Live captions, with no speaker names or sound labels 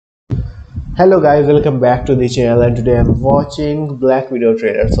Hello guys, welcome back to the channel, and today I'm watching Black Widow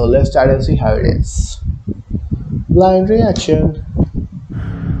trailer. So let's start and see how it is. Blind reaction.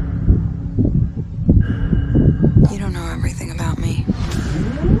 You don't know everything about me.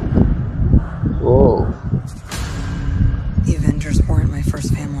 Whoa. The Avengers weren't my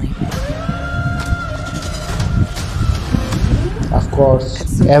first family. Of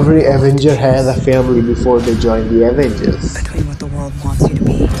course, every Avenger has a family before they join the Avengers. Between what the world wants you to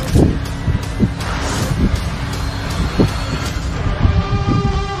be and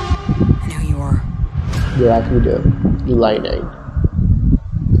who you are. Black Widow, July 9.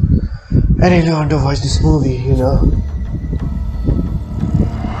 I really want to watch this movie,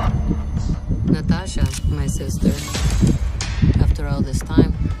 Natasha, my sister. After all this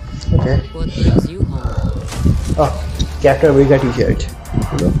time, Okay. what brings you home? Oh, Captain America t-shirt.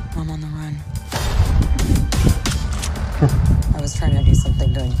 I'm on the run. I was trying to do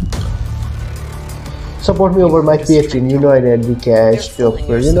something good. Support me over my Patreon. I need the cash to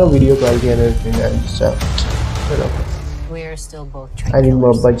upgrade, video quality and everything and stuff. We are still both trying. I need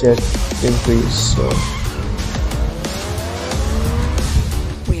more budget increase, so.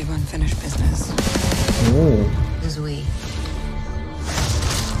 We have unfinished business. As we.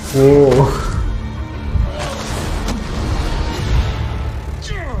 Oh.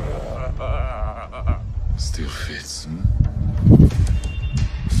 Still fits,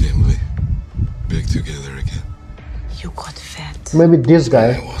 Family, back together again. You got fat. Maybe this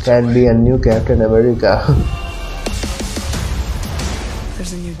guy can be a new Captain America.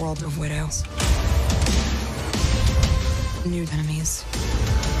 There's a new world of widows. New enemies.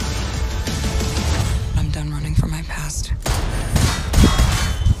 I'm done running from my past.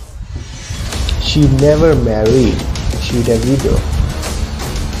 She never married. She's a widow.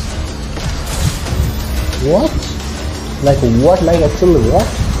 What? Like what? Like actually what?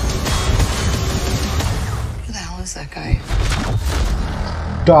 Who the hell is that guy?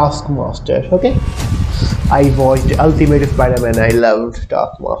 Taskmaster. Okay. I watched Ultimate Spider-Man. I loved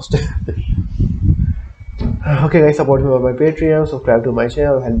Taskmaster. Okay guys, support me on my Patreon, subscribe to my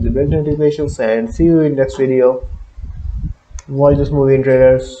channel, hit the bell notifications, and see you in next video. Watch this movie in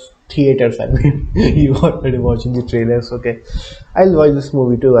trailers. Theaters, I mean. You already watching the trailers, okay. I'll watch this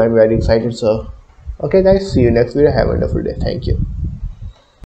movie too. I'm very excited. So okay guys, see you next video. Have a wonderful day. Thank you.